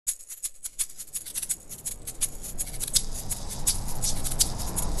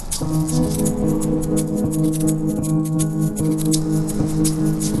Hi,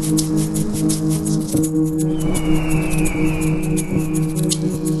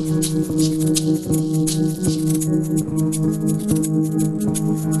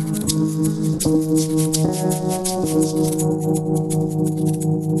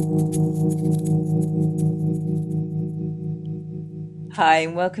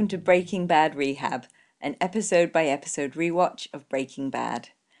 and welcome to Breaking Bad Rehab, an episode-by-episode rewatch of Breaking Bad.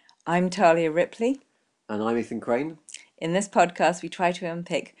 I'm Talia Ripley. And I'm Ethan Crane. In this podcast, we try to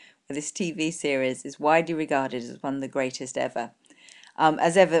unpick why this TV series is widely regarded as one of the greatest ever.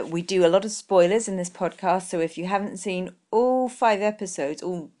 As ever, we do a lot of spoilers in this podcast, so if you haven't seen all 5 episodes,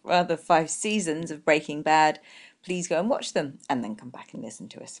 or rather 5 seasons of Breaking Bad, please go and watch them, and then come back and listen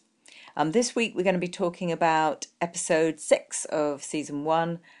to us. This week we're going to be talking about episode 6 of season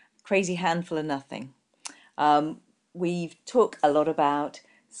 1, Crazy Handful of Nothing. We've talked a lot about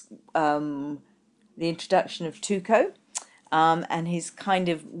the introduction of Tuco and his kind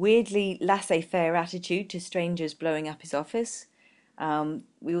of weirdly laissez-faire attitude to strangers blowing up his office.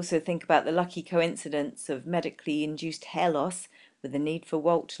 We also think about the lucky coincidence of medically induced hair loss with the need for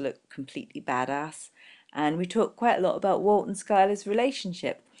Walt to look completely badass. And we talk quite a lot about Walt and Skyler's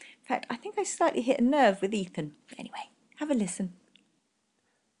relationship. In fact, I think I slightly hit a nerve with Ethan. Anyway, have a listen.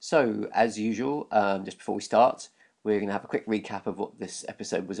 So, as usual, just before we start, we're going to have a quick recap of what this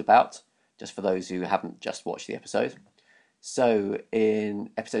episode was about, just for those who haven't just watched the episode. So, in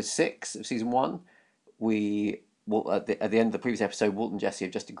episode 6 of season 1, at the end of the previous episode, Walt and Jesse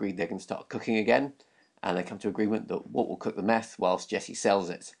have just agreed they're going to start cooking again, and they come to agreement that Walt will cook the meth whilst Jesse sells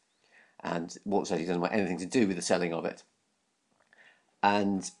it. And Walt says he doesn't want anything to do with the selling of it.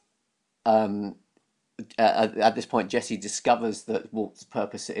 And at this point, Jesse discovers that Walt's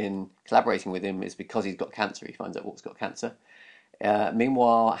purpose in collaborating with him is because he's got cancer. He finds out Walt's got cancer.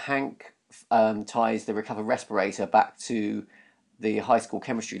 Meanwhile, Hank ties the recovered respirator back to the high school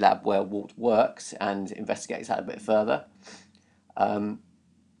chemistry lab where Walt works and investigates that a bit further.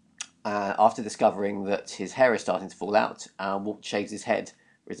 After discovering that his hair is starting to fall out, Walt shaves his head,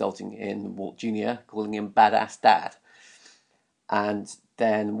 resulting in Walt Jr. calling him Badass Dad. And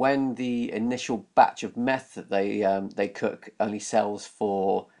then when the initial batch of meth that they cook only sells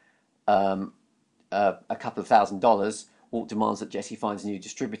for a couple of $1,000s, Walt demands that Jesse finds a new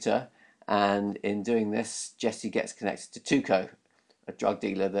distributor. And in doing this, Jesse gets connected to Tuco, a drug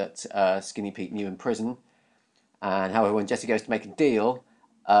dealer that Skinny Pete knew in prison. And however, when Jesse goes to make a deal,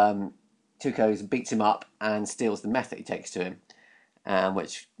 Tuco beats him up and steals the meth that he takes to him,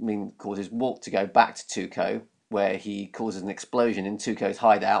 which causes Walt to go back to Tuco, where he causes an explosion in Tuco's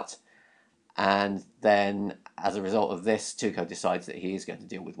hideout. And then, as a result of this, Tuco decides that he is going to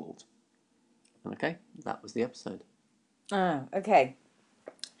deal with Walt. Okay, that was the episode. Oh, okay.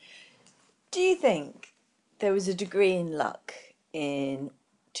 Do you think there was a degree in luck in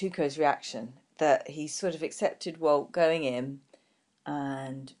Tuco's reaction that he sort of accepted Walt going in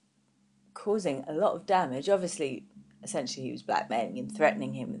and causing a lot of damage? Obviously, essentially he was blackmailing him,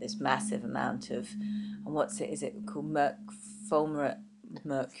 threatening him with this massive amount of, and is it called fulminate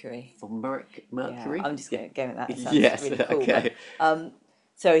mercury? Fulminate mercury? Yeah, I'm just going with that. It sounds yes, really cool. okay. But,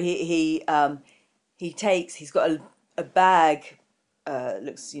 so he's got a bag,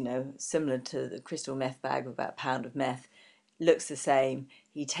 looks, similar to the crystal meth bag with about a pound of meth. Looks the same.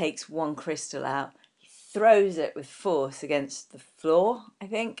 He takes one crystal out, he throws it with force against the floor, I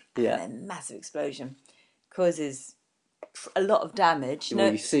think, Yeah. and then massive explosion. Causes a lot of damage.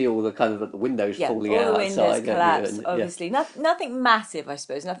 Well, you see all the kind of the windows falling all out the windows outside, collapse. and, obviously, nothing massive, I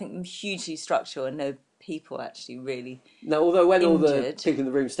suppose. Nothing hugely structural, and no people actually really. No, although when all the injured. people in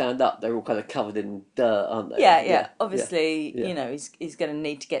the room stand up, they're all kind of covered in dirt, aren't they? Yeah. Obviously, Yeah. he's going to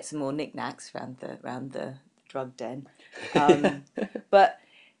need to get some more knickknacks around the drug den. But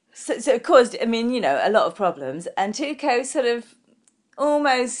so it caused, a lot of problems. And Tuco sort of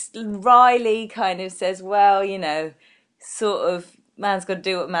almost wryly kind of says, well, sort of, man's got to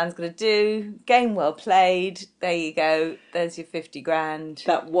do what man's got to do. Game well played. There you go. There's your 50 grand.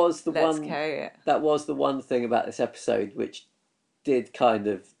 That was the Let's one. carry it. That was the one thing about this episode which did kind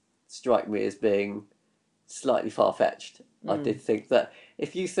of strike me as being slightly far-fetched. I did think that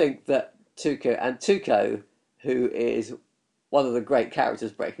if you think that Tuco, who is one of the great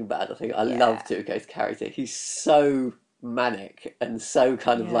characters Breaking Bad, I love Tuco's character. He's so manic and so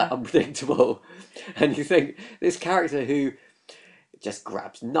kind of like unpredictable, and you think this character who just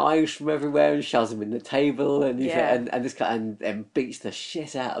grabs knives from everywhere and shoves them in the table, and and beats the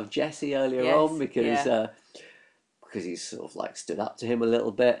shit out of Jesse earlier on because he's sort of like stood up to him a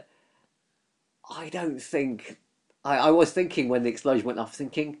little bit. I don't think I was thinking when the explosion went off,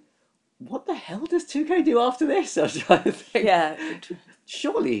 thinking, what the hell does Tuco do after this? I was trying to think. Yeah,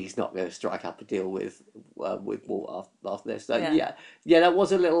 Surely he's not going to strike up a deal with Walt after this. So yeah. yeah, that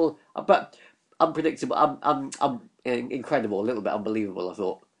was a little, but unpredictable. Incredible, a little bit unbelievable. I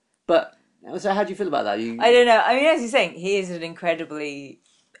thought. But so, how do you feel about that? I don't know. I mean, as you're saying, he is an incredibly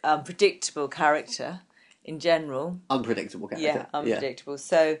predictable character in general. Unpredictable Yeah, character. unpredictable.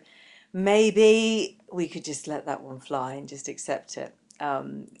 So maybe we could just let that one fly and just accept it.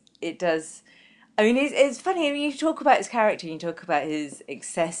 It does. I mean, it's funny when you talk about his character, you talk about his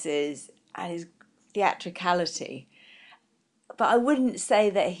excesses and his theatricality. But I wouldn't say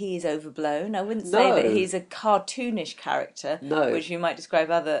that he's overblown. I wouldn't say that No, he's a cartoonish character, no. which we might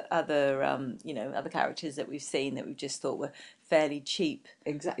describe other characters that we've seen that we've just thought were fairly cheap.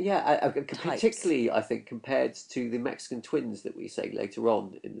 Exactly. Yeah, particularly I think compared to the Mexican twins that we say later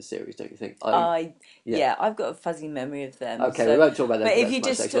on in the series, don't you think? Yeah, I've got a fuzzy memory of them. Okay, so, we won't talk about them. But too if much you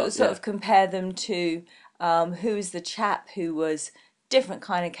just later on, sort of compare them to who's the chap who was different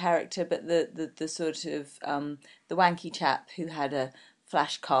kind of character, but the sort of the wanky chap who had a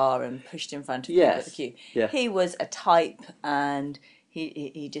flash car and pushed in front of people at the queue. Yeah. He was a type, and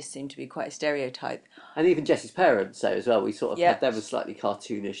he just seemed to be quite a stereotype. And even Jesse's parents say as well, we sort of Yeah. had them as slightly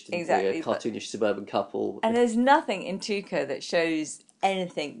cartoonish, didn't Exactly, we? A cartoonish suburban couple. And there's nothing in Tuco that shows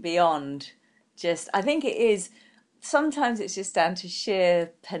anything beyond just. I think it is. Sometimes it's just down to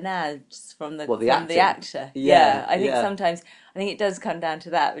sheer panache from the actor. Yeah, I think yeah. sometimes it does come down to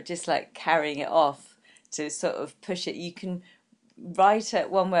that, but just like carrying it off to sort of push it. You can write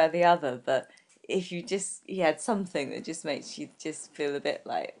it one way or the other, but if he had something that just makes you just feel a bit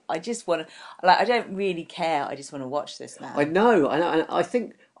like I just want to, like I don't really care. I just want to watch this now. I know. And I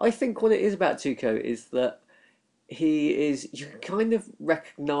think what it is about Tuco is that you kind of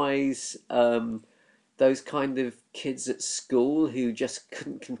recognise those kind of kids at school who just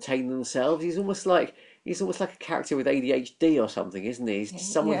couldn't contain themselves. He's almost like a character with ADHD or something, isn't he?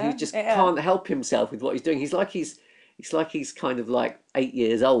 He's someone who just can't help himself with what he's doing. He's like he's kind of like 8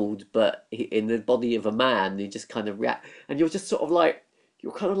 years old, but in the body of a man. He just kind of react, and you're just sort of like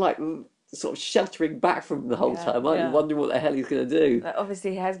sort of sheltering back from him the whole time, aren't you? Wondering what the hell he's going to do. But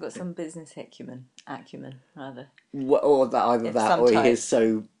obviously, he has got some business acumen rather. Or he is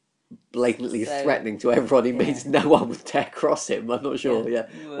so blatantly threatening to everyone. He means no one would dare cross him. I'm not sure. Yeah,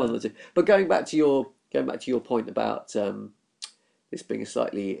 one or two. But going back to your point about this being a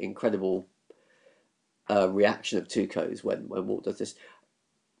slightly incredible reaction of Tuco's when Walt does this.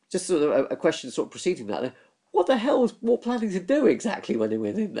 Just sort of a question, sort of preceding that. What the hell was Walt planning to do exactly when he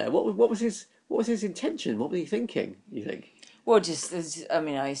went in there? What was his intention? What was he thinking? You think? Well,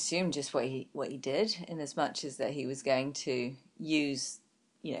 I assume just what he did, in as much as that he was going to use,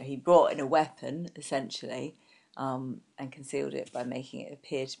 he brought in a weapon essentially, and concealed it by making it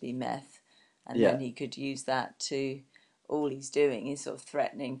appear to be meth, and then he could use that to. All he's doing is sort of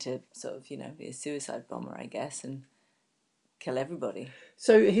threatening to sort of be a suicide bomber, I guess, and kill everybody.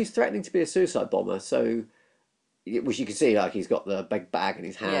 So he's threatening to be a suicide bomber. So, which you can see, like he's got the big bag in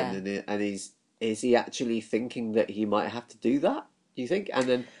his hand, and is he actually thinking that he might have to do that? Do you think? And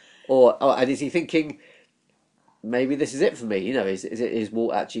then, and is he thinking maybe this is it for me? Is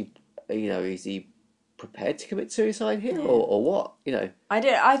Walt actually, is he prepared to commit suicide here, or what?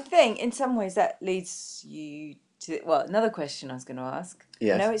 I think in some ways that leads you to another question I was going to ask.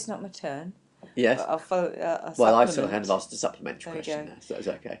 Yes. No, it's not my turn. Yes. I'll follow. I sort of kind of asked a supplementary question there, so it's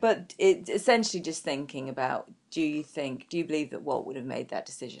okay. But it's essentially just thinking about: do you believe that Walt would have made that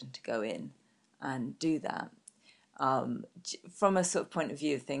decision to go in and do that? From a sort of point of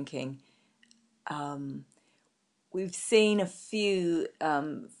view of thinking, we've seen a few,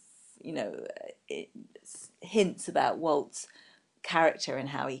 hints about Walt's character and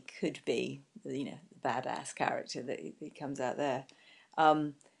how he could be, the badass character that he comes out there.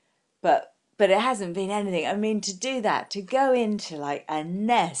 But it hasn't been anything. I mean, to do that, to go into like a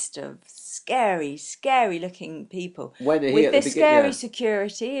nest of scary looking people with this scary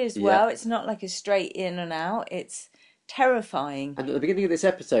security as well. It's not like a straight in and out. It's terrifying. And at the beginning of this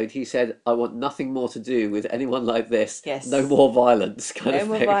episode, he said, "I want nothing more to do with anyone like this. Yes. No more violence." No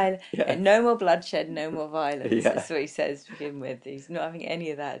more violence. No more bloodshed. No more violence. That's what he says to begin with. He's not having any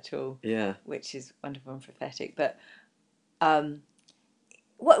of that at all. Yeah. Which is wonderful and prophetic. But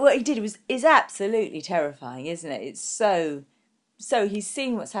what he did is absolutely terrifying, isn't it? It's so he's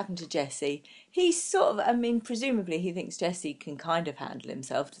seen what's happened to Jesse. He's sort of, presumably he thinks Jesse can kind of handle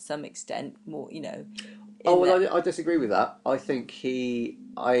himself to some extent, more, I disagree with that. I think the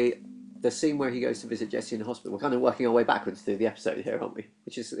scene where he goes to visit Jesse in the hospital, we're kind of working our way backwards through the episode here, aren't we?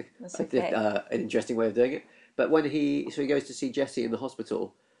 Which is an interesting way of doing it. But when he goes to see Jesse in the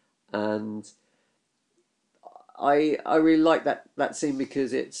hospital, And I really like that scene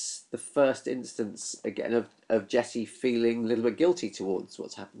because it's the first instance again of Jesse feeling a little bit guilty towards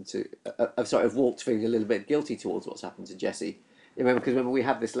what's happened to of Walt feeling a little bit guilty towards what's happened to Jesse. Remember we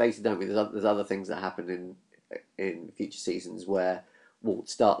have this later, don't we? There's other things that happen in future seasons where Walt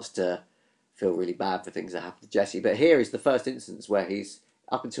starts to feel really bad for things that happen to Jesse. But here is the first instance where he's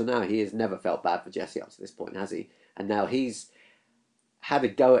up until now he has never felt bad for Jesse up to this point, has he? And now he's had a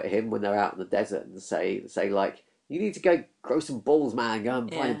go at him when they're out in the desert and say like, you need to go grow some balls, man. Go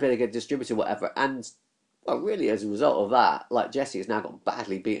and find a bit of a distributor, whatever. And well, really, as a result of that, like Jesse has now got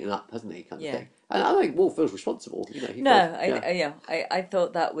badly beaten up, hasn't he? Kind of thing. And I think Walt feels responsible. He I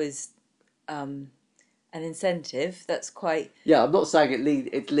thought that was an incentive. That's quite. Yeah, I'm not saying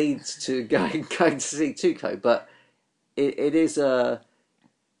it leads to going to see Tuco, but it is a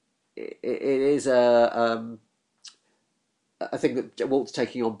thing that Walt's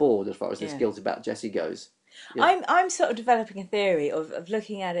taking on board as far as this guilt about Jesse goes. Yeah. I'm sort of developing a theory of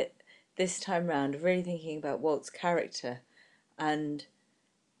looking at it this time round, of really thinking about Walt's character and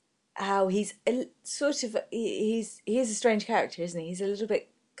how he's sort of he is a strange character, isn't he? He's a little bit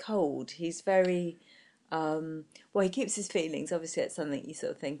cold. He's very he keeps his feelings. Obviously, that's something you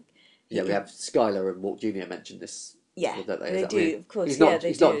sort of think. We have Skylar and Walt Jr. mentioned this. Yeah, they do, of course.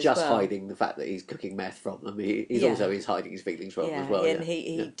 He's not just hiding the fact that he's cooking meth from them. He's also hiding his feelings from them as well. And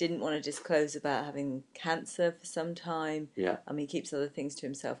he didn't want to disclose about having cancer for some time. Yeah. He keeps other things to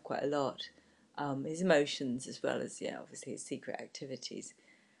himself quite a lot. His emotions as well as, obviously his secret activities.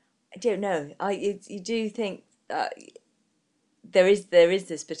 I don't know. You do think there is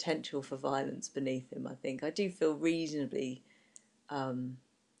this potential for violence beneath him, I think. I do feel reasonably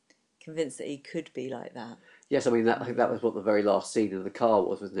convinced that he could be like that. Yes, I think that was what the very last scene of the car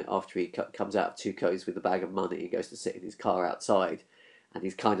was, wasn't it? After he comes out of Tuco's with the bag of money, he goes to sit in his car outside, and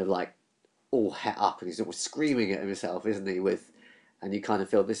he's kind of like all het up, and he's always screaming at himself, isn't he? And you kind of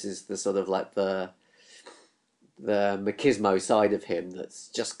feel this is the sort of like the machismo side of him that's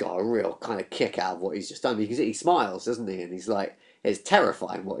just got a real kind of kick out of what he's just done. Because he smiles, doesn't he? And he's like, it's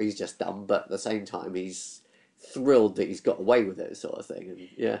terrifying what he's just done, but at the same time, he's thrilled that he's got away with it, sort of thing.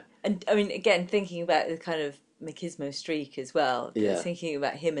 And again, thinking about the kind of machismo streak as well, thinking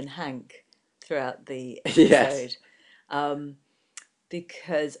about him and Hank throughout the episode.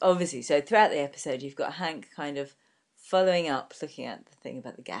 Because obviously, so throughout the episode, you've got Hank kind of following up, looking at the thing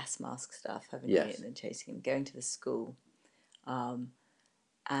about the gas mask stuff, haven't you? And then chasing him, going to the school.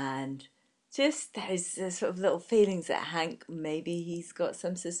 And just there's sort of little feelings that Hank, maybe he's got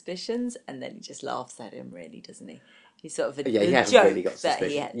some suspicions, and then he just laughs at him, really, doesn't he? He's sort of he hasn't really got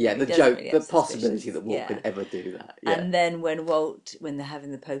suspicions. The possibility that Walt could ever do that. Yeah. And then when they're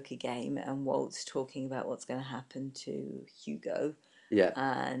having the poker game, and Walt's talking about what's going to happen to Hugo,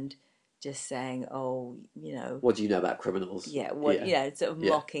 and just saying, what do you know about criminals? Sort of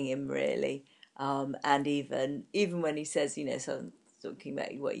mocking him, really. And even when he says, something talking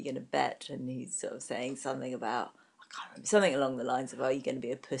about what you're going to bet, and he's sort of saying something about, I can't remember, something along the lines of, "Are you going to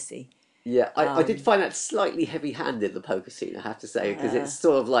be a pussy?" Yeah, I did find that slightly heavy-handed, the poker scene, I have to say, because it's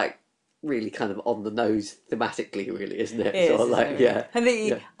sort of like really kind of on the nose thematically, really, isn't it? Sort of like, I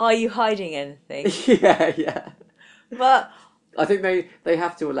think, are you hiding anything? Yeah. But I think they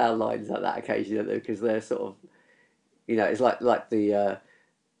have to allow lines like that occasionally, because they're sort of, it's like the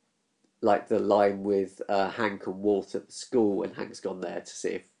line with Hank and Walt at the school when Hank's gone there to see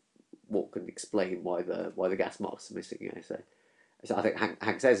if Walt can explain why the gas masks are missing. So I think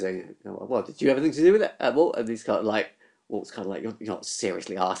Hank says, "Well, did you have anything to do with it, Walt?" And he's kind of like, Walt's kind of like, "You're not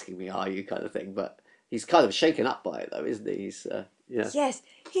seriously asking me, are you?" kind of thing. But he's kind of shaken up by it, though, isn't he? He's Yes,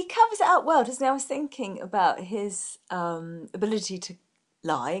 he covers it up well, doesn't he? I was thinking about his ability to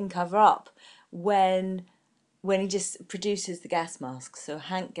lie and cover up when he just produces the gas mask. So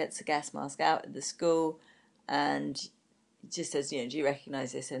Hank gets a gas mask out at the school, and just says, "Do you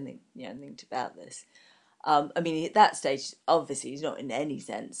recognise this? Anything about this?" At that stage, obviously, he's not in any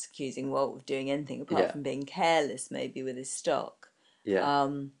sense accusing Walt of doing anything apart from being careless, maybe with his stock. Yeah.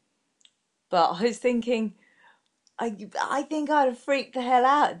 But I was thinking, I think I'd have freaked the hell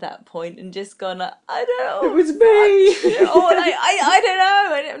out at that point and just gone, I don't know. It was me. I don't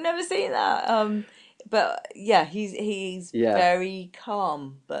know. I've never seen that. But he's very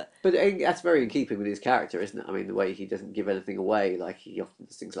calm. But that's very in keeping with his character, isn't it? The way he doesn't give anything away, like he often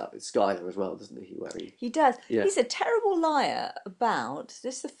does things like with Skylar as well, doesn't he? He does. Yeah. He's a terrible liar about,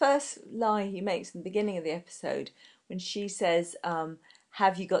 this is the first lie he makes in the beginning of the episode, when she says,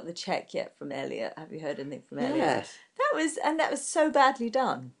 "Have you got the check yet from Elliot? Have you heard anything from Elliot?" Yes. That was so badly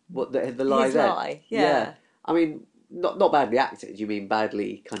done. What, the lie His there? lie, yeah. I mean, not badly acted. You mean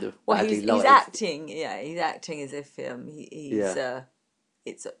badly kind of Well, badly he's lied? acting. Yeah, he's acting as if he's Yeah.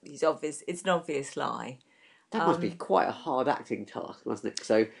 he's obvious. It's an obvious lie. That must be quite a hard acting task, mustn't it?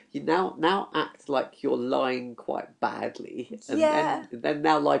 So you now act like you're lying quite badly, and Yeah. then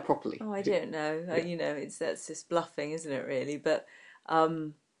now lie properly. Oh, I don't know. Yeah. You know, that's just bluffing, isn't it? Really, but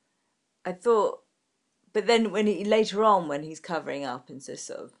I thought. But then when later on, when he's covering up and so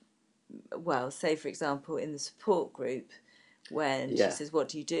sort of, well, say for example in the support group, when she Yeah. says, "What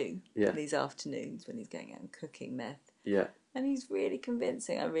do you do Yeah. these afternoons?" when he's going out and cooking meth. Yeah. And he's really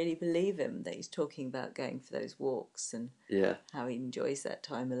convincing. I really believe him that he's talking about going for those walks and Yeah. how he enjoys that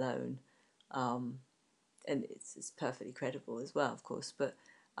time alone. And it's perfectly credible as well, of course. But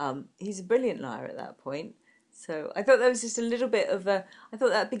he's a brilliant liar at that point. So I thought that was just a little bit of a... I thought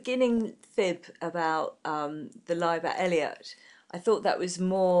that beginning fib about the lie about Elliot, I thought that was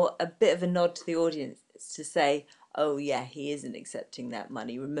more a bit of a nod to the audience to say, oh, yeah, he isn't accepting that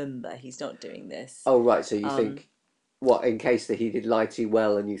money. Remember, he's not doing this. Oh, right. So you think, what, in case that he did lie to you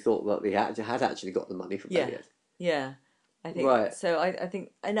well and you thought that he had actually got the money from Yeah, Elliot? yeah. I think Right. so. I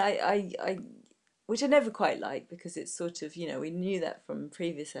think, and I, which I never quite like because it's sort of, we knew that from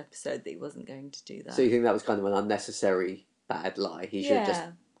previous episode that he wasn't going to do that. So you think that was kind of an unnecessary bad lie? He should have just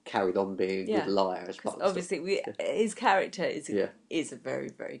Yeah. carried on being a Yeah. good liar as part of the Obviously, his character is Yeah. is a very,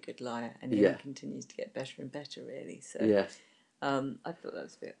 very good liar, and he Yeah. continues to get better and better, really. So Yeah. I thought that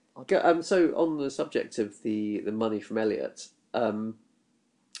was a bit odd. So on the subject of the money from Elliot,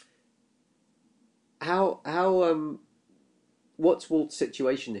 how what's Walt's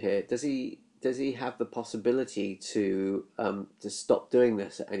situation here? Does he have the possibility to stop doing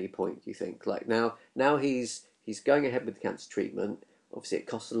this at any point? Do you think? Like now he's going ahead with the cancer treatment. Obviously, it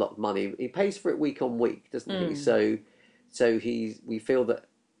costs a lot of money. He pays for it week on week, doesn't he? So we feel that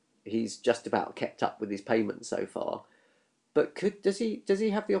he's just about kept up with his payments so far. But does he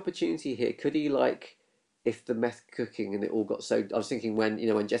have the opportunity here? Could he, like, if the meth cooking and it all got so? I was thinking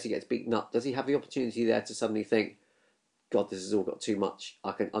when Jesse gets beaten up, does he have the opportunity there to suddenly think, God, this has all got too much.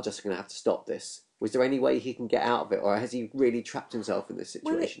 I'm just going to have to stop this. Was there any way he can get out of it, or has he really trapped himself in this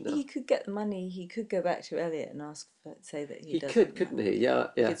situation now? He could get the money. He could go back to Elliot and say that He doesn't. could, couldn't he? Yeah,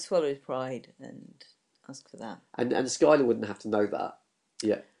 He yeah. could swallow his pride and ask for that. And Skylar wouldn't have to know that.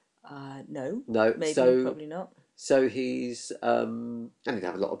 Yeah. No. No. Maybe, so probably not. So he's and he'd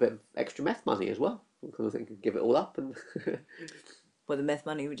have a lot of bit of extra meth money as well. I'm kind of thinking, give it all up and Well, the meth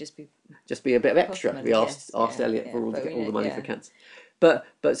money would just be a bit of extra. money, We asked yes, Elliot yeah, for all but the we know, money yeah. for cancer, but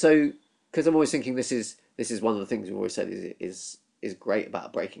so because I'm always thinking this is one of the things we've always said is great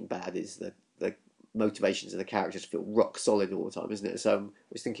about Breaking Bad is the motivations of the characters feel rock solid all the time, isn't it? So I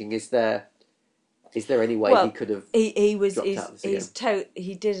was thinking, is there any way he could have dropped out of this again?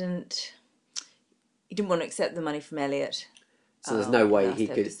 He didn't want to accept the money from Elliot. So there's no way last he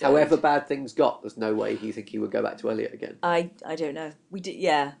could, episode. however bad things got, there's no way you think he would go back to Elliot again. I don't know. We did,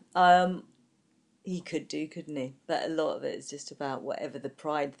 yeah. He could do, couldn't he? But a lot of it is just about whatever the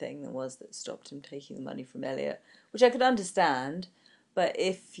pride thing that was that stopped him taking the money from Elliot, which I could understand. But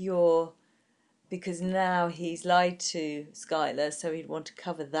because now he's lied to Skylar, so he'd want to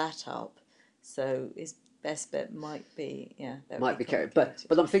cover that up. So his best bet might be, that Might would be carried, complicated.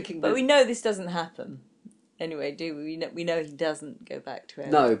 but I'm thinking. But we know this doesn't happen. Anyway, do we? We know he doesn't go back to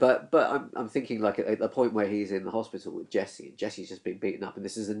Elliot. No, but I'm thinking like at the point where he's in the hospital with Jesse, and Jesse's just been beaten up, and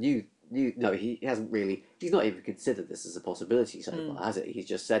this is a new. No, he hasn't really. He's not even considered this as a possibility so far, has it? He's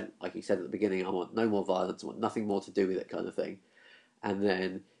just said, like he said at the beginning, I want no more violence, I want nothing more to do with it, kind of thing. And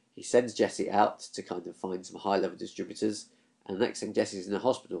then he sends Jesse out to kind of find some high level distributors, and the next thing Jesse's in a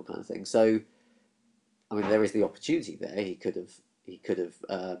hospital, kind of thing. So, I mean, there is the opportunity there. He could have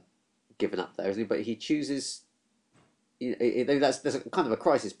given up there, isn't he? But he chooses. That's a kind of a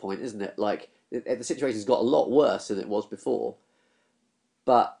crisis point, isn't it? Like the situation's got a lot worse than it was before,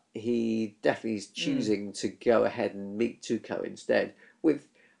 but he definitely is choosing to go ahead and meet Tuco instead with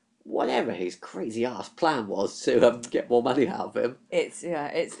whatever his crazy ass plan was to get more money out of him.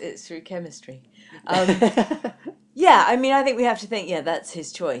 It's through chemistry. Yeah, I mean, I think we have to think. Yeah, that's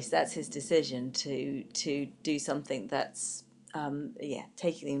his choice. That's his decision to do something that's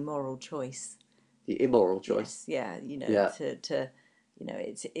taking the moral choice. The immoral choice. Yes,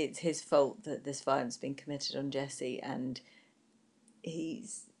 it's his fault that this violence has been committed on Jesse, and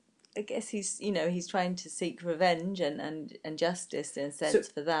he's trying to seek revenge and justice in a sense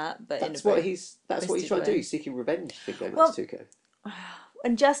for that, but that's what he's trying to do. He's seeking revenge for going back to Tuco.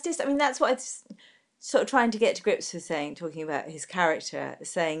 And justice. I mean, that's what it's sort of trying to get to grips with talking about his character,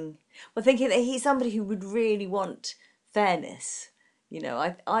 thinking that he's somebody who would really want fairness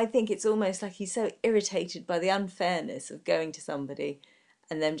I think it's almost like he's so irritated by the unfairness of going to somebody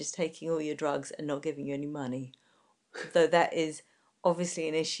and them just taking all your drugs and not giving you any money. Though that is obviously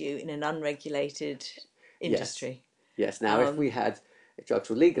an issue in an unregulated Yes. industry. Yes. Now, if drugs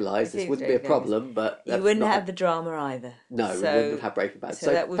were legalized, If this you wouldn't be a problem, but you that's wouldn't not. have the drama either. No, we wouldn't have So had Breaking Bad. so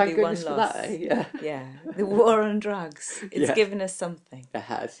So that would be thank one goodness for that, eh? loss. Yeah. Yeah, the war on drugs. It's Yeah. given us something. It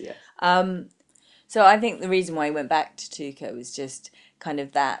has, yes. So I think the reason why he went back to Tuco was just kind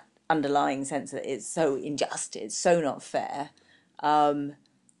of that underlying sense that it's so unjust, it's so not fair,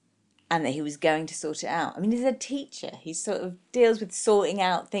 and that he was going to sort it out. I mean, he's a teacher. He sort of deals with sorting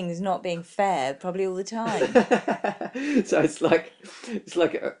out things not being fair probably all the time. So it's like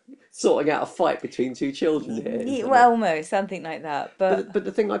sorting out a fight between two children here. Yeah, well, almost something like that. But But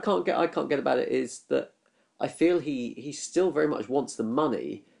the thing I can't get about it is that I feel he still very much wants the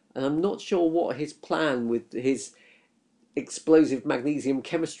money, and I'm not sure what his plan with his explosive magnesium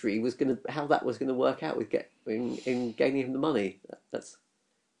chemistry how that was gonna work out with in gaining him the money. That's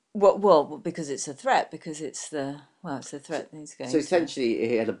well, because it's a threat. Because it's a so, threat that he's so going to. essentially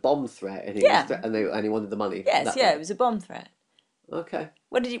he had a bomb threat and Yeah. he wanted the money Yes. that Yeah. way. It was a bomb threat. Okay.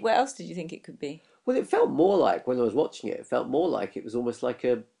 What else did you think it could be? Well, it felt more like when I was watching it. It felt more like it was almost like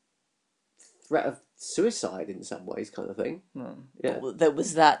a threat of suicide in some ways, kind of thing. Yeah. Well, there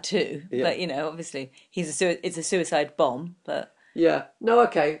was that too. Yeah. But obviously it's a suicide bomb. But Yeah. No.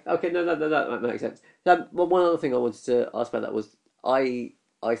 Okay. Okay. No. No. No. No. That makes sense. Well, one other thing I wanted to ask about that was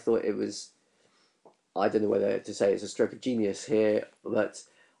I thought it was, I don't know whether to say it's a stroke of genius here, but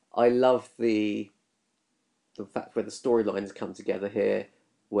I love the fact where the storylines come together here,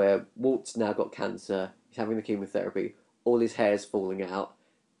 where Walt's now got cancer, he's having the chemotherapy, all his hair's falling out.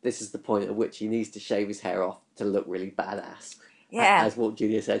 This is the point at which he needs to shave his hair off to look really badass. yeah, As Walt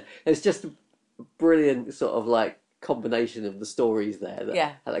Jr. said. It's just a brilliant sort of like combination of the stories there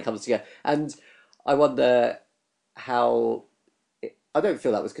Yeah. how that comes together. And I wonder how I don't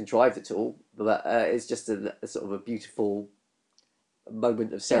feel that was contrived at all, but it's just a sort of a beautiful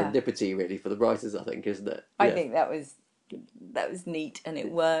moment of Yeah. serendipity, really, for the writers, I think, isn't it? I Yeah. think that was neat and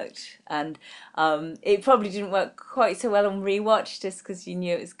it worked. And it probably didn't work quite so well on rewatch just because you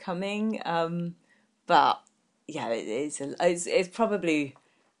knew it was coming. But yeah, it's probably.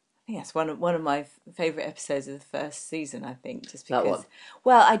 I think that's one of my favourite episodes of the first season. I think just That because. one.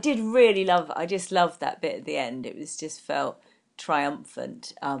 Well, I just loved that bit at the end. It was just felt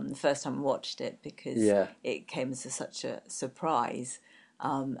triumphant the first time I watched it because Yeah. it came as such a surprise.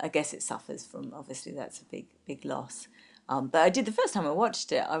 I guess it suffers from obviously that's a big loss. But I did the first time I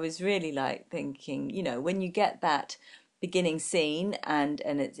watched it. I was really like thinking, when you get that beginning scene and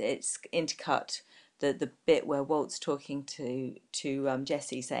it's intercut the bit where Walt's talking to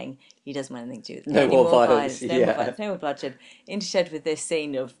Jesse, saying he doesn't want anything to do with No any more more violence, no yeah. more violence, no more bloodshed. Intershed with this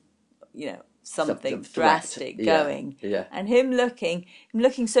scene of something Threat. drastic Yeah. going, Yeah. and him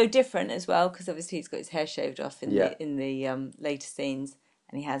looking so different as well because obviously he's got his hair shaved off in Yeah. the later scenes.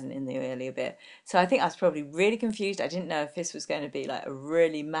 And he hasn't in the earlier bit. So I think I was probably really confused. I didn't know if this was going to be like a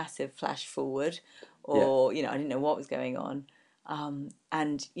really massive flash forward or, I didn't know what was going on.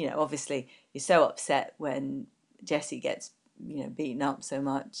 And, obviously you're so upset when Jesse gets, beaten up so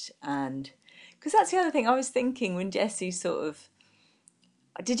much. And because that's the other thing I was thinking when Jesse sort of.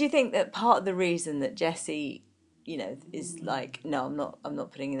 Did you think that part of the reason that Jesse, is like, no, I'm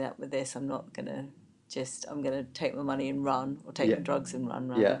not putting it up with this. I'm going to take my money and run, or take Yeah. my drugs and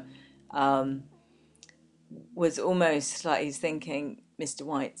run, Yeah. rather, was almost like he's thinking, Mr.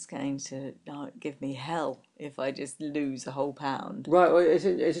 White's going to give me hell if I just lose a whole pound. Right. Well, it's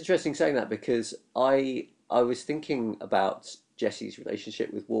interesting saying that because I was thinking about Jesse's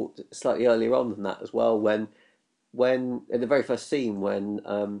relationship with Walt slightly earlier on than that as well. When in the very first scene when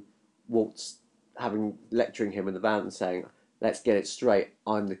Walt's lecturing him in the van and saying, "Let's get it straight.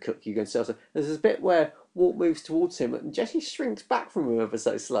 I'm the cook. You go and sell." So there's this bit where Walt moves towards him and Jesse shrinks back from him ever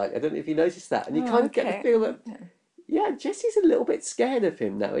so slightly. I don't know if you noticed that, and you kind of get the feel that Jesse's a little bit scared of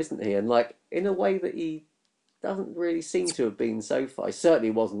him now, isn't he? And like in a way that he doesn't really seem to have been so far. He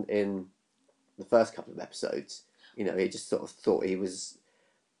certainly wasn't in the first couple of episodes. He just sort of thought he was.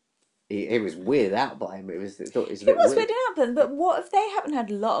 He was weirded out by him. He was a bit was weird. weirded out, but what if they haven't had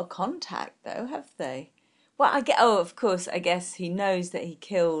a lot of contact though? Have they? Well, of course. I guess he knows that he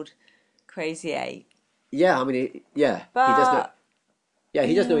killed Crazy Eight. Yeah, I mean, he does know. But Yeah,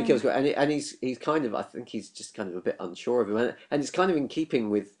 he does know he kills, and he's kind of. I think he's just kind of a bit unsure of him, and it's kind of in keeping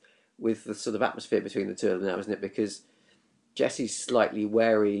with the sort of atmosphere between the two of them now, isn't it? Because Jesse's slightly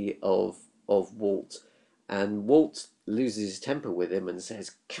wary of Walt, and Walt loses his temper with him and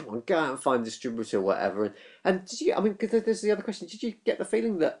says, "Come on, go out and find a distributor or whatever." And did you? I mean, because there's the other question. Did you get the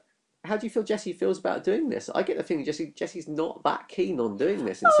feeling that? How do you feel Jesse feels about doing this? I get the feeling Jesse's not that keen on doing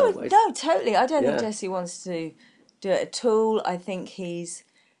this in some Oh ways. no, totally. I don't think Yeah, Jesse wants to do it at all. I think he's,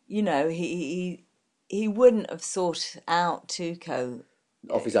 you know, he wouldn't have sought out Tuco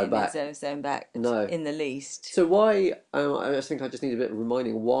off his own in back. his own back No. in the least. So why? I just think I just need a bit of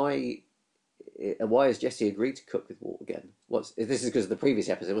reminding why has Jesse agreed to cook with Walt again? This is because of the previous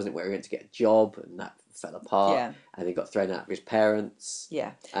episode, wasn't it, where he went to get a job and that fell apart, Yeah. and he got thrown out of his parents.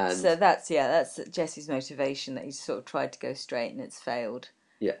 Yeah. And So that's Jesse's motivation, that he's sort of tried to go straight and it's failed.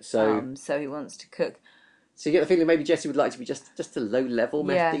 yeah, so So he wants to cook. so you get the feeling maybe Jesse would like to be just a low level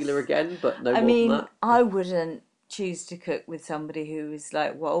meth Yes. dealer again, but no I more than mean, that. I wouldn't choose to cook with somebody who is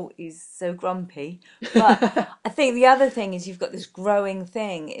like, well, he's so grumpy. But I think the other thing is you've got this growing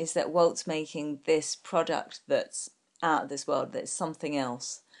thing is that Walt's making this product that's out of this world, that's something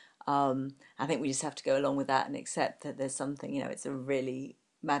else. I think we just have to go along with that and accept that there's something, it's a really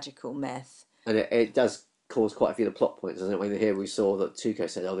magical meth. And it does cause quite a few of the plot points, doesn't it? When here we saw that Tuco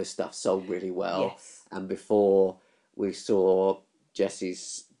said, "Oh, this stuff sold really well," Yes. and before we saw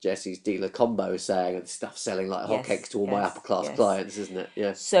Jesse's dealer combo saying, "This stuff's selling like Yes, hotcakes to all my yes, upper class yes. clients," isn't it?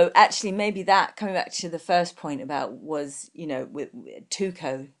 Yes. So actually, maybe that, coming back to the first point about was, with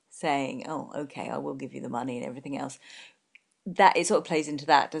Tuco saying, "Oh, okay, I will give you the money and everything else." That it sort of plays into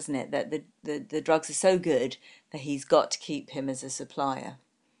that, doesn't it? That the drugs are so good that he's got to keep him as a supplier.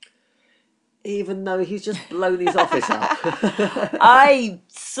 Even though he's just blown his office up. I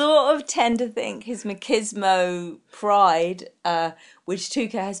sort of tend to think his machismo pride, which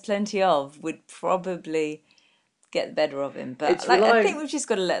Tuca has plenty of, would probably get the better of him. But I think we've just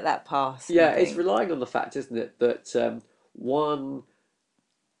got to let that pass. Yeah, it's relying on the fact, isn't it, that one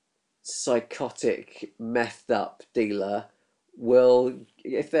psychotic, methed up dealer will,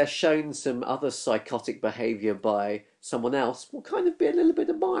 if they're shown some other psychotic behaviour by someone else, will kind of be a little bit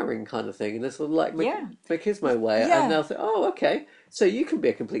admiring kind of thing in a sort of like machismo way. Yeah. And they'll think, "Oh, okay, so you can be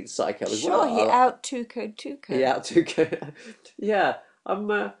a complete psycho as well." Sure, he out Tuco. He out Tuco. Yeah,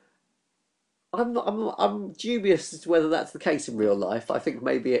 I'm dubious as to whether that's the case in real life. I think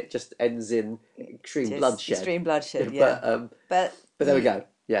maybe it just ends in extreme bloodshed. Extreme bloodshed, yeah. But there we go.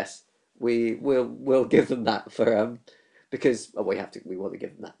 Yes, we'll give them that for because we want to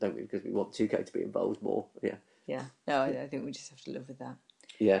give them that, don't we? Because we want Tuco to be involved more. Yeah. Yeah. No, I think we just have to live with that.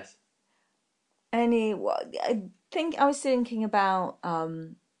 Yes. I think I was thinking about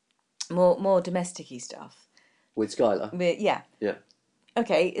more domestic-y stuff. With Skylar. But, yeah. Yeah.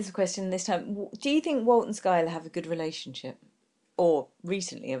 Okay, it's a question this time. Do you think Walt and Skylar have a good relationship? Or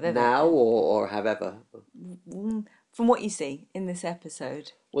recently, have ever? Now or have ever? From what you see in this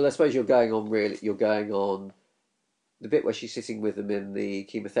episode. Well, I suppose you're going on the bit where she's sitting with him in the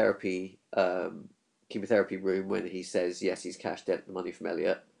chemotherapy room when he says yes, he's cashed out the money from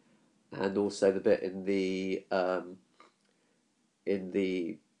Elliot, and also the bit in the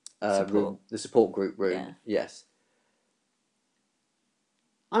room, the support group room. Yeah. Yes.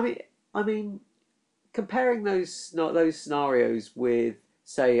 I mean, comparing those scenarios with,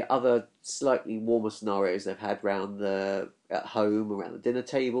 say, other slightly warmer scenarios they've had at home, around the dinner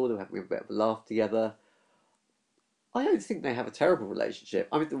table, they're having a bit of a laugh together. I don't think they have a terrible relationship.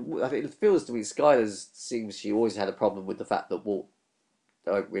 I mean, I think it feels to me Skylar seems she always had a problem with the fact that Walt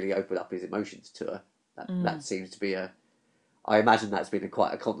don't really open up his emotions to her. That seems to be I imagine that's been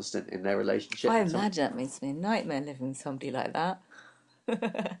quite a constant in their relationship. I imagine that makes me a nightmare living with somebody like that.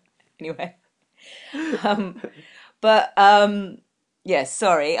 Anyway. Yes,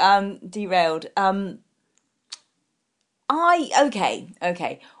 sorry, derailed.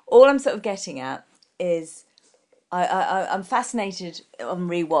 Okay. All I'm sort of getting at is I'm fascinated on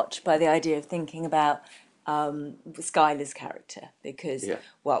rewatch by the idea of thinking about Skylar's character because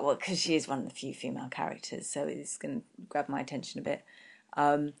because she is one of the few female characters, so it's going to grab my attention a bit,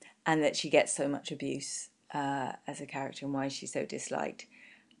 and that she gets so much abuse as a character and why she's so disliked,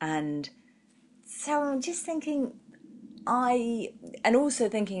 and so I'm just thinking, and also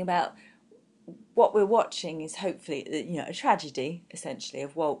thinking about what we're watching is hopefully a tragedy essentially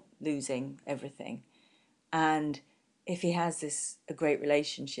of Walt losing everything. And if he has a great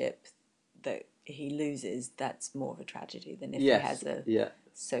relationship that he loses, that's more of a tragedy than if he has a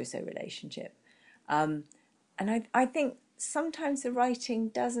so-so relationship. And I think sometimes the writing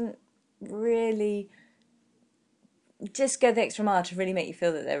doesn't really just go the extra mile to really make you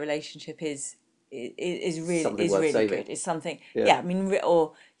feel that their relationship is really good. It's something, I mean,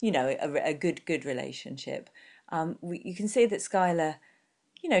 or a good relationship. You can see that Skylar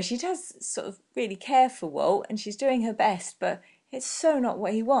you know, she does sort of really care for Walt, and she's doing her best, but it's so not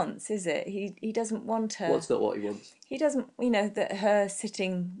what he wants, is it? He doesn't want her. What's not what he wants? He doesn't, you know, that her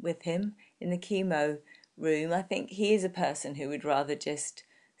sitting with him in the chemo room. I think he is a person who would rather just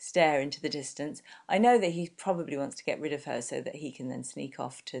stare into the distance. I know that he probably wants to get rid of her so that he can then sneak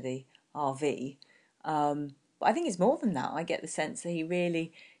off to the RV. But I think it's more than that. I get the sense that he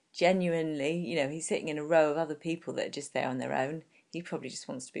really genuinely, you know, he's sitting in a row of other people that are just there on their own. He probably just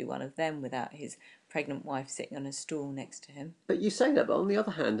wants to be one of them without his pregnant wife sitting on a stool next to him. But you say that, but on the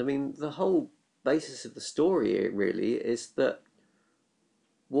other hand, I mean, the whole basis of the story really is that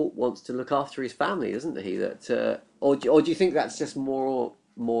Walt wants to look after his family, doesn't he? That, or do you think that's just more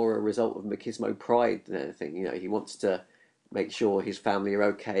a result of machismo pride than anything? You know, he wants to make sure his family are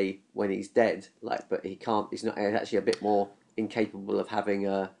okay when he's dead, like, but he can't. He's not actually a bit more incapable of having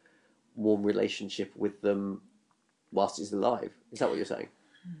a warm relationship with them whilst he's alive. Is that what you're saying?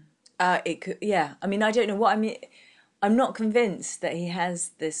 It could, yeah. I mean, I don't know what I mean. I'm not convinced that he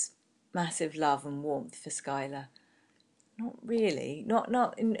has this massive love and warmth for Skylar. Not really.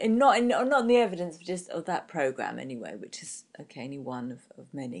 Not in the evidence of just of that program anyway, which is okay, only one of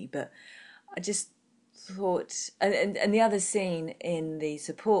many. But I just thought, and the other scene in the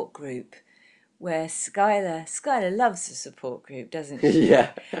support group where Skylar loves the support group, doesn't she?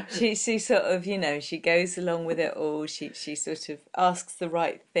 Yeah. She sort of, you know, she goes along with it all. She sort of asks the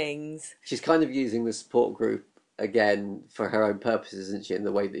right things. She's kind of using the support group again for her own purposes, isn't she? In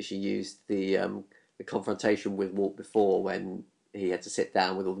the way that she used the confrontation with Walt before, when he had to sit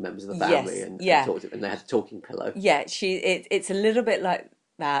down with all the members of the family Yes, and yeah. talk to, and they had a talking pillow. Yeah, it's a little bit like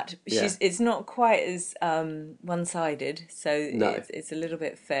that. Yeah. It's not quite as one-sided, so No. it's a little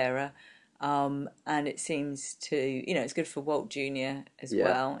bit fairer. And it seems to, you know, it's good for Walt Jr. as Yeah.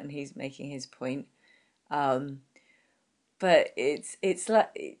 well, and he's making his point. But it's like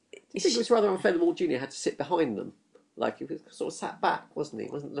I think it was rather unfair that Walt Jr. had to sit behind them. Like he was sort of sat back, wasn't he?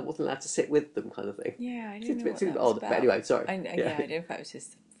 Wasn't allowed to sit with them, kind of thing. yeah, I don't Seemed know a bit what too that was odd. about. But anyway, sorry. I don't know if that was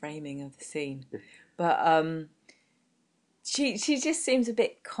just the framing of the scene, but she just seems a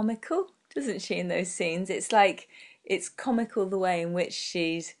bit comical, doesn't she? In those scenes, it's like it's comical the way in which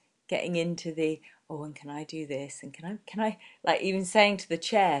she's getting into the and can I do this, and can I like even saying to the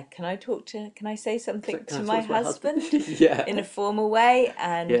chair, can I say something Can I to talk my to my husband Yeah. in a formal way,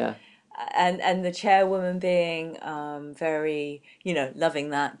 and Yeah. and the chairwoman being very, you know, loving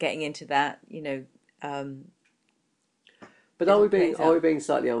that, getting into that, you know. But As are it we plays out. being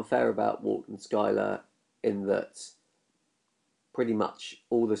slightly unfair about Walt and Skylar in that pretty much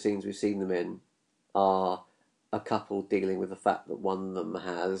all the scenes we've seen them in are a couple dealing with the fact that one of them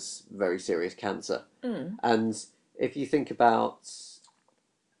has very serious cancer? And if you think about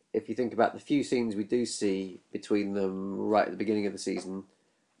the few scenes we do see between them right at the beginning of the season,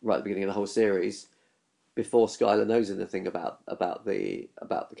 right at the beginning of the whole series, before Skylar knows anything about the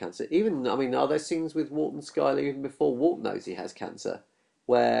cancer. Even, I mean, are there scenes with Walt and Skylar even before Walt knows he has cancer,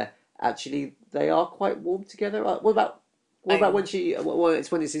 where actually they are quite warm together? What about when she? Well,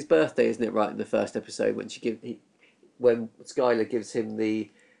 it's when it's his birthday, isn't it? Right in the first episode, when Skylar gives him the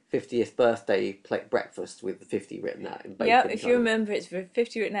 50th birthday plate breakfast with the 50 written out in bacon. Yeah, if you remember, it's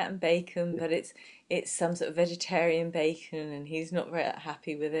 50 written out in bacon, but it's some sort of vegetarian bacon, and he's not very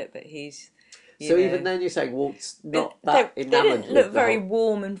happy with it, but he's. So even then, you're saying Walt's not They that enamoured didn't look with very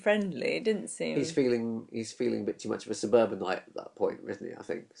warm and friendly. It didn't seem. He's feeling a bit too much of a suburbanite at that point, isn't he? I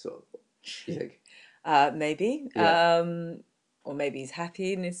think. So, you think? Maybe. Yeah. Or maybe he's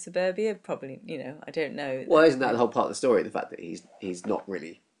happy in his suburbia. Probably, you know, I don't know. Well, isn't that the whole part of the story? The fact that he's not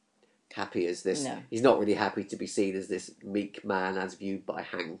really happy as this. No. He's not really happy to be seen as this meek man as viewed by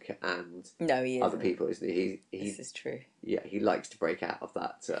Hank and No, he other isn't. people, isn't he? This is true. Yeah, he likes to break out of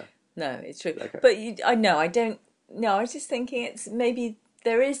that. No, it's true. Okay. But I know, I don't. No, I was just thinking it's maybe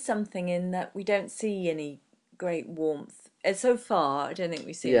there is something in that we don't see any great warmth. And so far, I don't think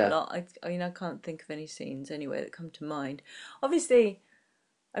we've seen Yeah. a lot. I mean, I can't think of any scenes anyway that come to mind. Obviously,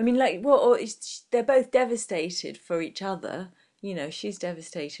 I mean, like, they're both devastated for each other. You know, she's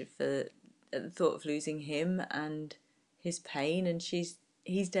devastated at the thought of losing him and his pain, and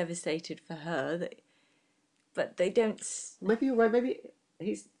he's devastated for her. But they don't. Maybe you're right. Maybe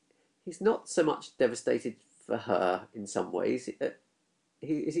he's not so much devastated for her in some ways.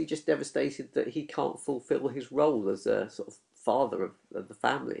 Is he just devastated that he can't fulfil his role as a sort of father of the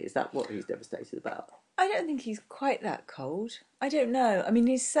family? Is that what he's devastated about? I don't think he's quite that cold. I don't know. I mean,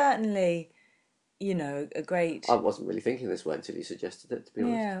 he's certainly, a great. I wasn't really thinking this way until you suggested it, to be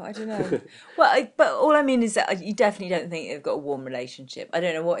honest. Yeah, I don't know. Well, but all I mean is that you definitely don't think they've got a warm relationship. I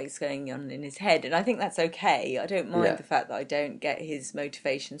don't know what is going on in his head, and I think that's okay. I don't mind Yeah. the fact that I don't get his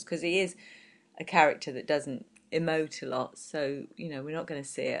motivations because he is a character that doesn't emote a lot, so we're not going to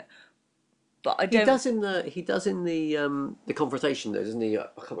see it. But I He don't does in the confrontation though, doesn't he? I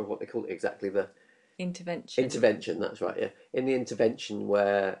can't remember what they call it exactly. The intervention. intervention. That's right. Yeah, in the intervention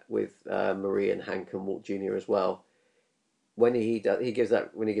where with Marie and Hank and Walt Junior as well. When he gives that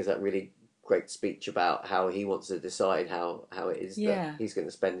really great speech about how he wants to decide how it is that Yeah, he's going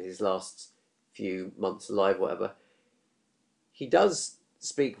to spend his last few months alive, whatever. He does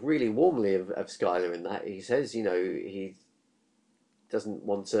speak really warmly of Skylar in that. He says, he doesn't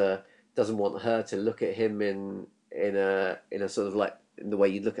want her to look at him in a sort of like in the way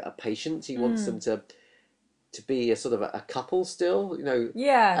you look at a patient. He wants them to be a sort of a couple still,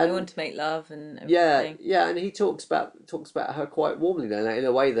 yeah. They want and to make love and yeah, everything. yeah, and he talks about her quite warmly then, in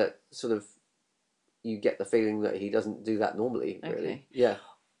a way that sort of you get the feeling that he doesn't do that normally, really. Okay. Yeah,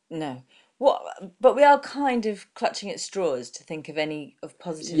 No. What? But we are kind of clutching at straws to think of any of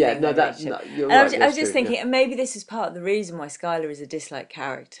positive yeah, things no, in the relationship. no, you're And right. I That's was just true. Yeah, thinking, and maybe this is part of the reason why Skylar is a disliked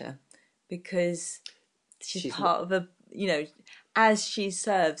character, because she's she's not. part of as she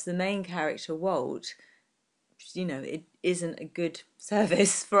serves the main character Walt, it isn't a good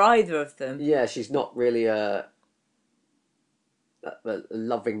service for either of them. Yeah, she's not really a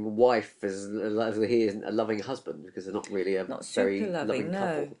loving wife as he isn't a loving husband because they're not really a Not super very loving, loving no.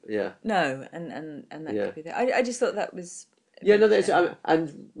 couple. Yeah, No, and that yeah. could be that. I just thought that was a Yeah, bit no, of a there's shame.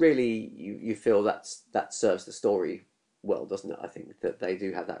 and really, you feel that serves the story well, doesn't it? I think that they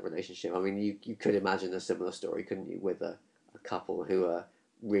do have that relationship. I mean, you could imagine a similar story, couldn't you, with a couple who are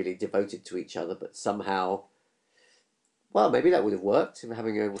really devoted to each other, but somehow, well, maybe that would have worked,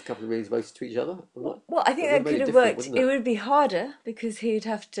 having a couple of really devoted to each other. I'm not, Well, I it think would have that made could it have difficult, worked. wouldn't It it? would be harder because he'd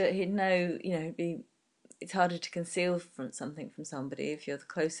know, it's harder to conceal something from somebody if you're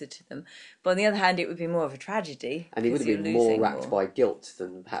closer to them. But on the other hand, it would be more of a tragedy And he would because have you're been more losing racked more. by guilt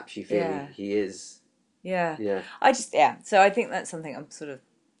than perhaps you feel Yeah, he is. yeah. Yeah, Yeah. So I think that's something I'm sort of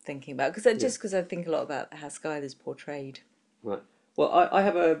thinking about yeah, because I think a lot about how Skylar's portrayed. right. Well, I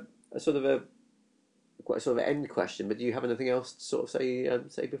have a sort of a quite a sort of end question, but do you have anything else to sort of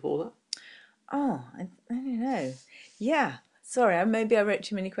say before that? Oh, I don't know. Yeah. Sorry, maybe I wrote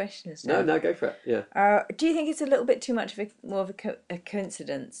too many questions No, down. no, go for it. Yeah. Do you think it's a little bit too much of more of a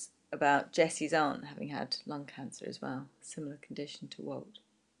coincidence about Jesse's aunt having had lung cancer as well, similar condition to Walt?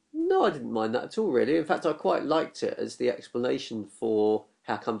 No, I didn't mind that at all, really. In fact, I quite liked it as the explanation for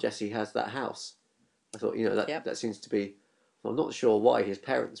how come Jesse has that house. I thought, Yep. that seems to be. I'm not sure why his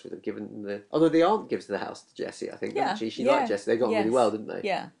parents would have given Although the aunt gives the house to Jesse, I think, doesn't Yeah. she? She liked Yeah. Jesse. They got on really Yes. well, didn't they?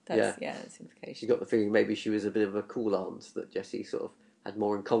 Yeah. Yeah. That's the She implication. got the feeling maybe she was a bit of a cool aunt that Jesse sort of had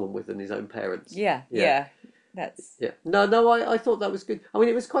more in common with than his own parents. Yeah. Yeah. Yeah. That's Yeah. No, no, I thought that was good. I mean,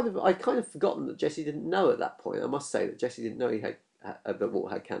 it was I'd kind of forgotten that Jesse didn't know at that point. I must say that Jesse didn't know he had that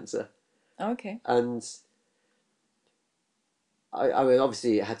Walt had cancer. okay. And I mean,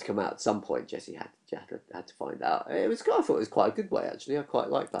 obviously, it had to come out at some point. Jesse had to find out. I thought it was quite a good way, actually. I quite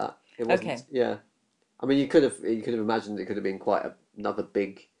like that. It wasn't. Okay. Yeah. I mean, you could have imagined it could have been quite another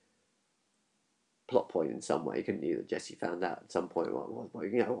big plot point in some way, couldn't you? That Jesse found out at some point.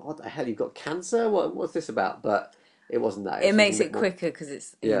 What the hell? You've got cancer? What's this about? But it wasn't that. It It's just a makes bit it more. quicker because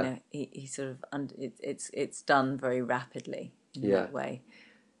it's Yeah. he sort of it's done very rapidly in Yeah. that way.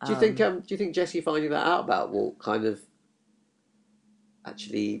 Do you think Jesse finding that out about Walt kind of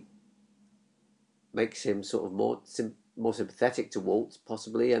actually makes him sort of more sympathetic to Walt,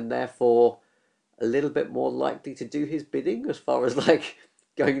 possibly, and therefore a little bit more likely to do his bidding as far as like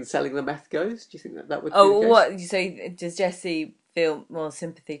going and selling the meth goes? Do you think that would be the Oh, case? what? So does Jesse feel more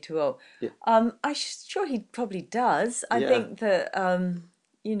sympathy to Walt? Yeah, Sure he probably does. I yeah. think that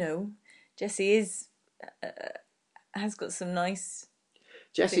Jesse has got some nice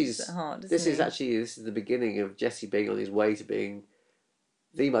bits at Jesse's. heart, This doesn't is he? actually the beginning of Jesse being on his way to being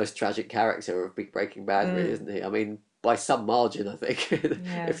the most tragic character of Big Breaking Bad, really, isn't he? I mean, by some margin, I think.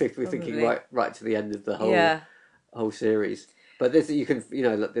 Yeah, if we're thinking probably. right to the end of the Yeah, whole series. But this you can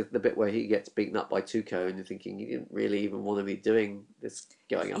like the bit where he gets beaten up by Tuco, and you're thinking he didn't really even want to be doing this,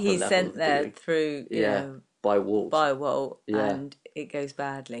 going up a he's level sent of there doing. through Yeah, by Walt. by Walt, Yeah, and it goes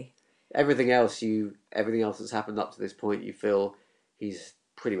badly. everything else that's happened up to this point, you feel he's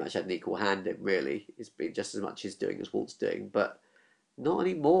pretty much had an equal hand in. Really, it's been just as much his doing as Walt's doing, but not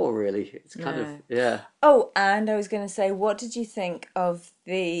anymore. Really, it's kind of No. yeah. Oh, and I was going to say, what did you think of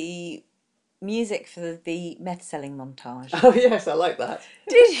the music for the meth selling montage. Oh yes, I like that.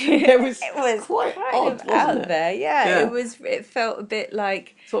 Did you? It was quite kind odd, of wasn't out it? there. Yeah, Yeah. it felt a bit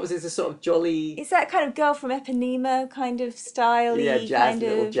like, So what was this? A sort of jolly, it's that kind of Girl from Ipanema kind of yeah, styly, kind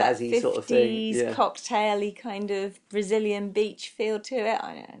little of that jazzy sort of thing. 50s Yeah. cocktaily kind of Brazilian beach feel to it.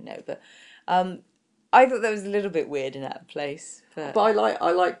 I don't know, but I thought that was a little bit weird and out of place. But But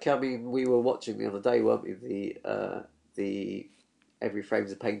I like. I mean, we were watching the other day, weren't we? The Every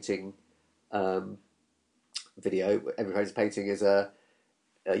Frame's a Painting um, video. Every Frame's a Painting is a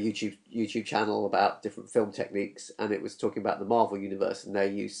YouTube channel about different film techniques, and it was talking about the Marvel universe and their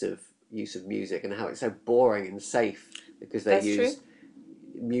use of music and how it's so boring and safe because they that's use true.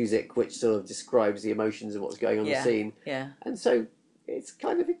 music which sort of describes the emotions of what's going on in the Yeah, scene, yeah. and so it's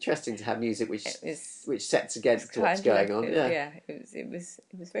kind of interesting to have music which sets It's against what's kind of going like on. Yeah, it was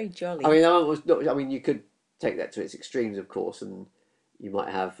very I jolly. mean, I mean, you could take that to its extremes, of course, and you might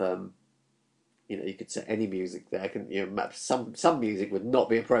have, you could set any music there. Some music would not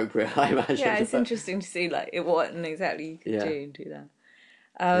be appropriate, I Yeah, imagine. it's But interesting to see like what and exactly you could yeah, do that.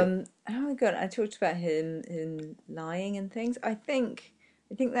 yeah. Oh my God, I talked about him lying and things. I think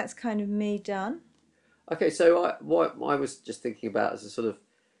that's kind of me done. Okay, so what I was just thinking about as a sort of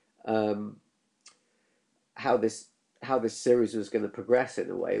um, how this series was going to progress in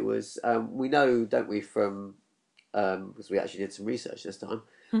a way was we know, don't we, from because we actually did some research this time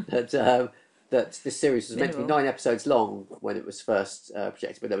that that this series was meant to be Minimal. 9 episodes long when it was first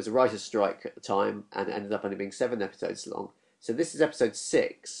projected, but there was a writer's strike at the time, and it ended up only being 7 episodes long. So this is episode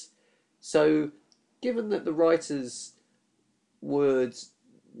 6. So, given that the writers would,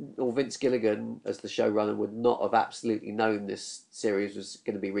 or Vince Gilligan as the showrunner would not have absolutely known this series was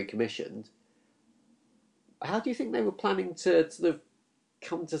going to be recommissioned, how do you think they were planning to sort of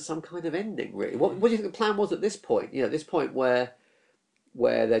come to some kind of ending? Really, what do you think the plan was at this point? At this point where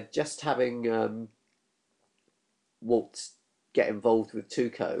they're just having Walt get involved with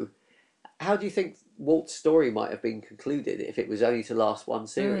Tuco. How do you think Walt's story might have been concluded if it was only to last one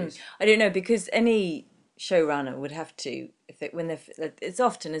series? I don't know because any showrunner would have to when they're it's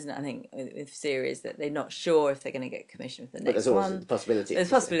often, isn't it? I think with series that they're not sure if they're going to get commissioned for the But there's next always the one. possibility. There's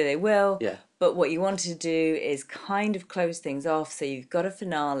a possibility they will. Yeah. But what you want to do is kind of close things off. So you've got a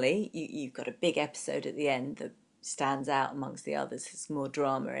finale. You've got a big episode at the end that stands out amongst the others. There's more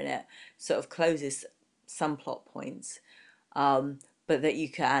drama in it. Sort of closes some plot points. But that you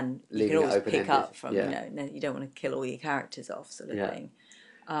can Leaving it always pick open-ended. up from, Yeah. You don't want to kill all your characters off, sort of Yeah. thing.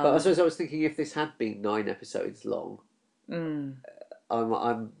 But I suppose I was thinking if this had been 9 episodes long,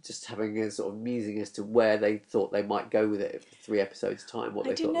 I'm just having a sort of musing as to where they thought they might go with it if 3 episodes time. What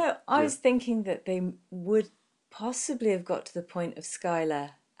I they don't thought. know. I was thinking that they would possibly have got to the point of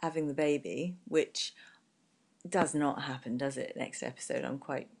Skylar having the baby, which does not happen, does it? Next episode, I'm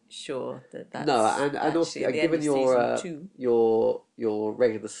quite sure that's No, and also actually at the end given of season 2. your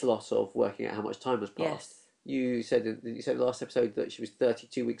regular slot of working out how much time has passed, Yes. you said last episode that she was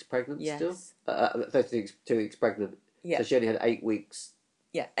 32 weeks pregnant Yes. still. 32 weeks pregnant. Yeah. So she only had 8 weeks.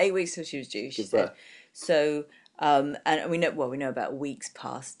 Yeah, 8 weeks till she was due. She Give said. birth. So, and we know about weeks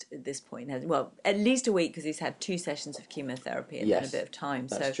past at this point. Well, at least a week because he's had 2 sessions of chemotherapy and then a Yes, bit of time.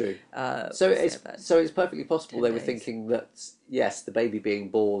 That's true. So It's perfectly possible 10 they were days. thinking that yes, the baby being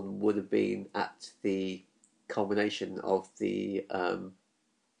born would have been at the culmination of the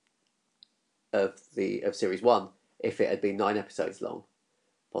of series 1 if it had been 9 episodes long,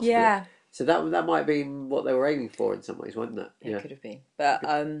 possibly. Yeah. So that might have been what they were aiming for in some ways, wasn't it? It could have been, but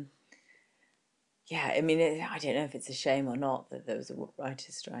yeah. I mean, I don't know if it's a shame or not that there was a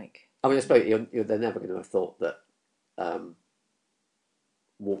writer's strike. I mean, I suppose they're never going to have thought that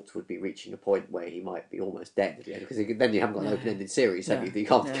Walt would be reaching a point where he might be almost dead at the end, because then you haven't got an open-ended series, have you? You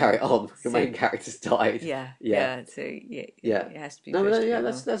can't carry it on. Your main character's died. Yeah. So it has to be. No, pushed but a bit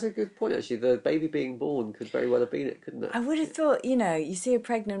more. that's a good point actually. The baby being born could very well have been it, couldn't it? I would have thought, you see a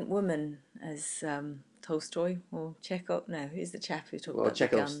pregnant woman as Tolstoy or Chekhov. No, who's the chap who talked about the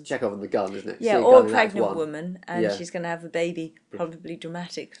guns? Chekhov and the gun, isn't it? Yeah, See a or gun a in Act pregnant 1. woman, and Yeah. she's going to have a baby, probably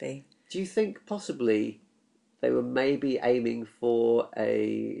dramatically. Do you think possibly they were maybe aiming for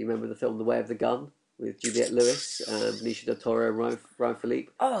you remember the film The Way of the Gun with Juliette Lewis, Benicio del Toro, and Ryan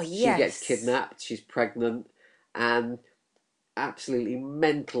Philippe? Oh, yes. She gets kidnapped, she's pregnant, and absolutely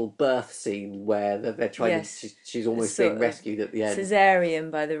mental birth scene where they're trying to, she's almost being rescued at the end. Cesarean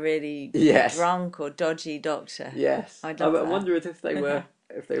by the really drunk or dodgy doctor. Yes. I wondered if they were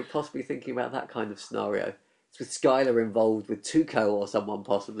possibly thinking about that kind of scenario. It's with Skylar involved, with Tuco or someone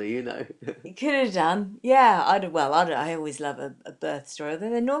possibly, You could have done. Yeah, I always love a birth story, although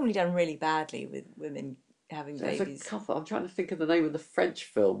they're normally done really badly with women having There's a babies. couple. I'm trying to think of the name of the French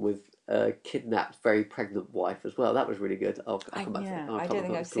film with a kidnapped, very pregnant wife as well. That was really good. I'll come back to it. I don't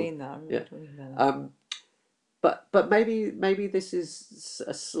think I've seen that. I'm Yeah. talking about that. But maybe this is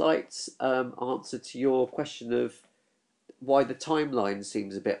a slight answer to your question of why the timeline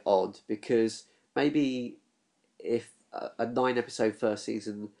seems a bit odd, because maybe if a 9 episode first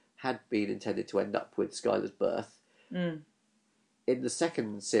season had been intended to end up with Skylar's birth, in the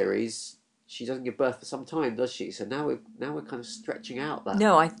second series she doesn't give birth for some time, does she? So now we're kind of stretching out that.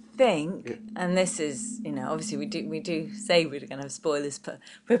 No, I think, and this is, obviously we do say we're going to have spoilers, but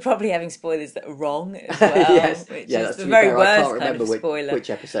we're probably having spoilers that are wrong as well. Yes, which yeah, is that's the to be very fair, worst I can't kind remember of spoiler. which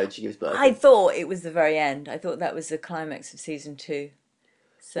episode she gives birth. I thought it was the very end. I thought that was the climax of season 2.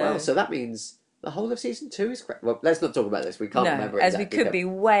 So that means the whole of season 2 is correct. Well, let's not talk about this. We can't remember it as exactly. we could be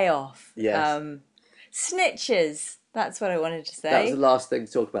way off. Yes. Snitches. That's what I wanted to say. That was the last thing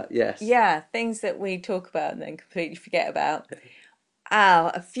to talk about. Yes. Yeah, things that we talk about and then completely forget about.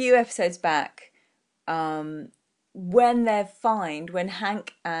 A few episodes back, when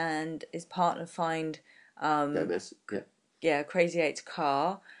Hank and his partner find Gomez. Yeah. Crazy Eight's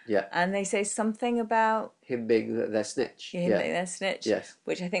car. Yeah. And they say something about him being their snitch. Him being their snitch. Yes.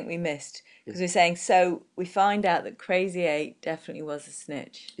 Which I think we missed. Because we're saying, so we find out that Crazy Eight definitely was a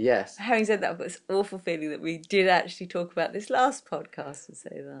snitch. Yes. Having said that, I've got this awful feeling that we did actually talk about this last podcast and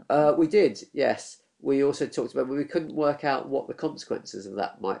say that. We did, yes. We also talked about, we couldn't work out what the consequences of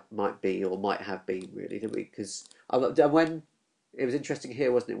that might be or might have been, really, did we? Because when it was interesting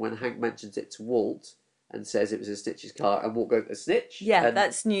here, wasn't it, when Hank mentions it to Walt and says it was a Snitch's car, and Walt goes, a snitch? Yeah, and,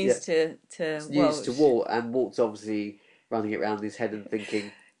 that's news to it's Walt. news to Walt, and Walt's obviously running it around his head and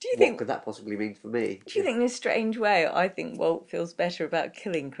thinking, what could that possibly mean for me? Do you think in a strange way, I think Walt feels better about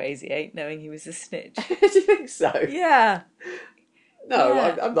killing Crazy Eight knowing he was a snitch? Do you think so? Yeah. No,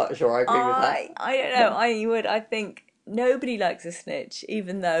 Yeah. I'm not sure I agree with that. I don't know. I think nobody likes a snitch,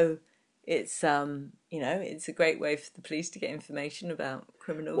 even though it's it's a great way for the police to get information about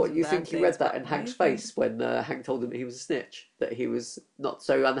criminals. What, you and think bad he things, read that but in Hank's face when Hank told him he was a snitch? That he was not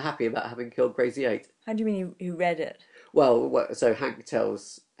so unhappy about having killed Crazy Eight? How do you mean he read it? Well, so Hank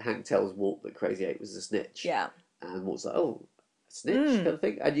tells Walt that Crazy Eight was a snitch. Yeah. And Walt's like, oh, a snitch kind of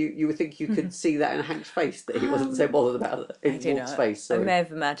thing? And you would think you could see that in Hank's face, that he wasn't so bothered about it in Walt's face. Sorry. I may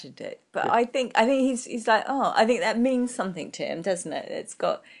have imagined it. But yeah. I think he's like, I think that means something to him, doesn't it?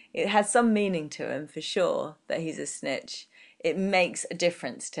 It has some meaning to him for sure that he's a snitch. It makes a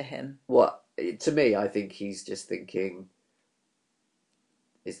difference to him. To me, I think he's just thinking,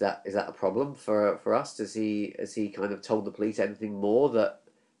 is that a problem for us? Has he kind of told the police anything more that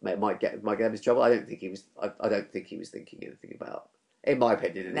might get him in trouble? I don't think he was. I don't think he was thinking anything about, in my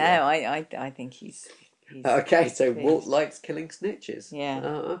opinion. Anyway. No, I think he's okay. So Walt likes killing snitches. Yeah.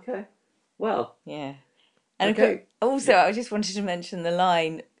 Okay. Well. Yeah. And okay. Also, I just wanted to mention the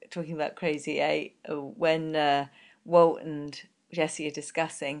line talking about Crazy Eight when Walt and Jesse are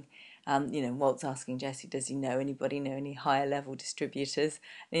discussing. Walt's asking Jesse, does he know any higher level distributors?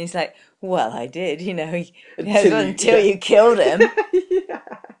 And he's like, well, I did, until you killed him. Yeah.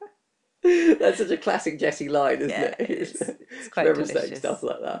 That's such a classic Jesse line, isn't it? It's quite delicious. Stuff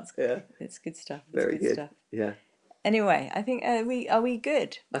like that. It's good stuff. Very good stuff. Yeah. Anyway, I think are we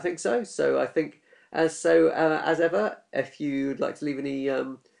good? I think so. So I think as ever, if you'd like to leave any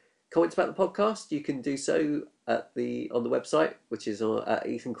comments about the podcast, you can do so on the website, which is at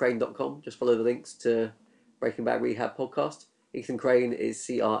ethancrane.com. Just follow the links to Breaking Bad Rehab podcast. Ethan Crane is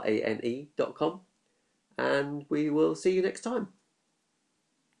CRANE.com, and we will see you next time.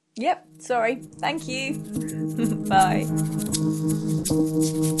 Yep, sorry. Thank you. Bye.